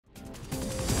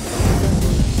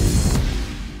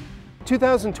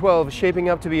2012 is shaping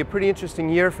up to be a pretty interesting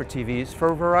year for TVs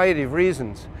for a variety of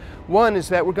reasons. One is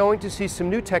that we're going to see some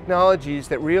new technologies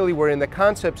that really were in the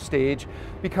concept stage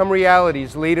become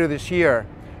realities later this year.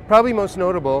 Probably most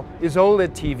notable is Oled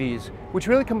Tvs, which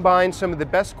really combine some of the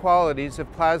best qualities of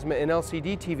plasma and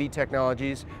LCD TV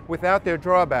technologies without their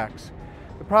drawbacks.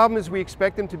 The problem is we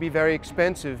expect them to be very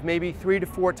expensive, maybe 3 to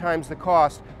 4 times the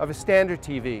cost of a standard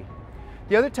TV.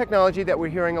 The other technology that we're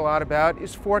hearing a lot about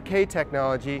is 4K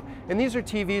technology, and these are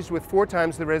TVs with 4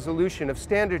 times the resolution of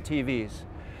standard TVs.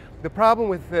 The problem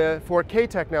with the 4K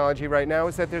technology right now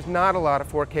is that there's not a lot of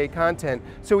 4K content,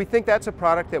 so we think that's a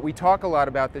product that we talk a lot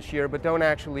about this year but don't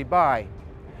actually buy.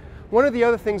 One of the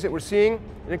other things that we're seeing,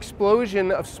 an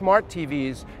explosion of smart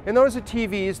TVs, and those are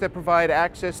TVs that provide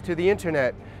access to the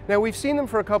internet. Now we've seen them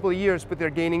for a couple of years, but they're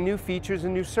gaining new features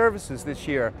and new services this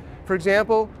year. For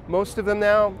example, most of them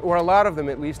now, or a lot of them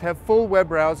at least, have full web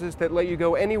browsers that let you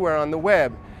go anywhere on the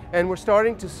web. And we're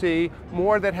starting to see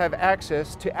more that have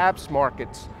access to apps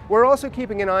markets. We're also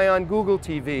keeping an eye on Google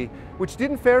TV, which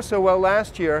didn't fare so well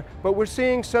last year, but we're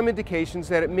seeing some indications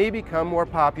that it may become more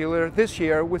popular this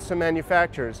year with some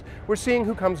manufacturers. We're seeing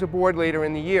who comes aboard later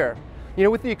in the year. You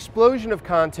know, with the explosion of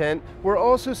content, we're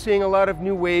also seeing a lot of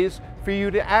new ways for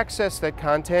you to access that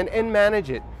content and manage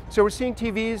it. So we're seeing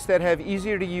TVs that have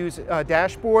easier to use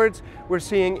dashboards. We're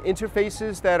seeing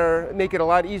interfaces that make it a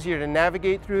lot easier to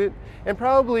navigate through it. And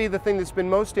probably the thing that's been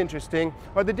most interesting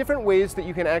are the different ways that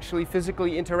you can actually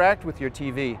physically interact with your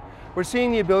TV. We're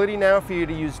seeing the ability now for you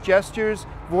to use gestures,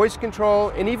 voice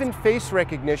control, and even face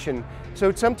recognition.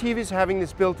 So some TVs are having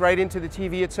this built right into the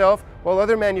TV itself, while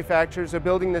other manufacturers are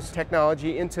building this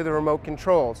technology into the remote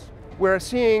controls. We're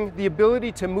seeing the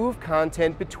ability to move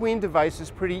content between devices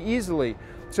pretty easily.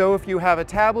 So if you have a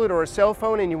tablet or a cell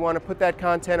phone and you want to put that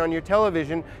content on your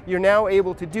television, you're now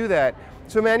able to do that.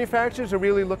 So manufacturers are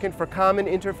really looking for common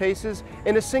interfaces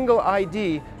and a single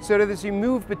ID so that as you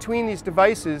move between these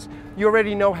devices, you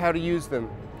already know how to use them.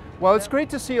 While it's great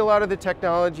to see a lot of the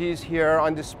technologies here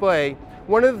on display,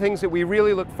 one of the things that we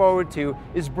really look forward to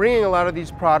is bringing a lot of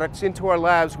these products into our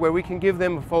labs where we can give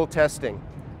them a full testing.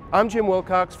 I'm Jim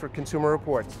Wilcox for Consumer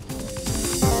Reports.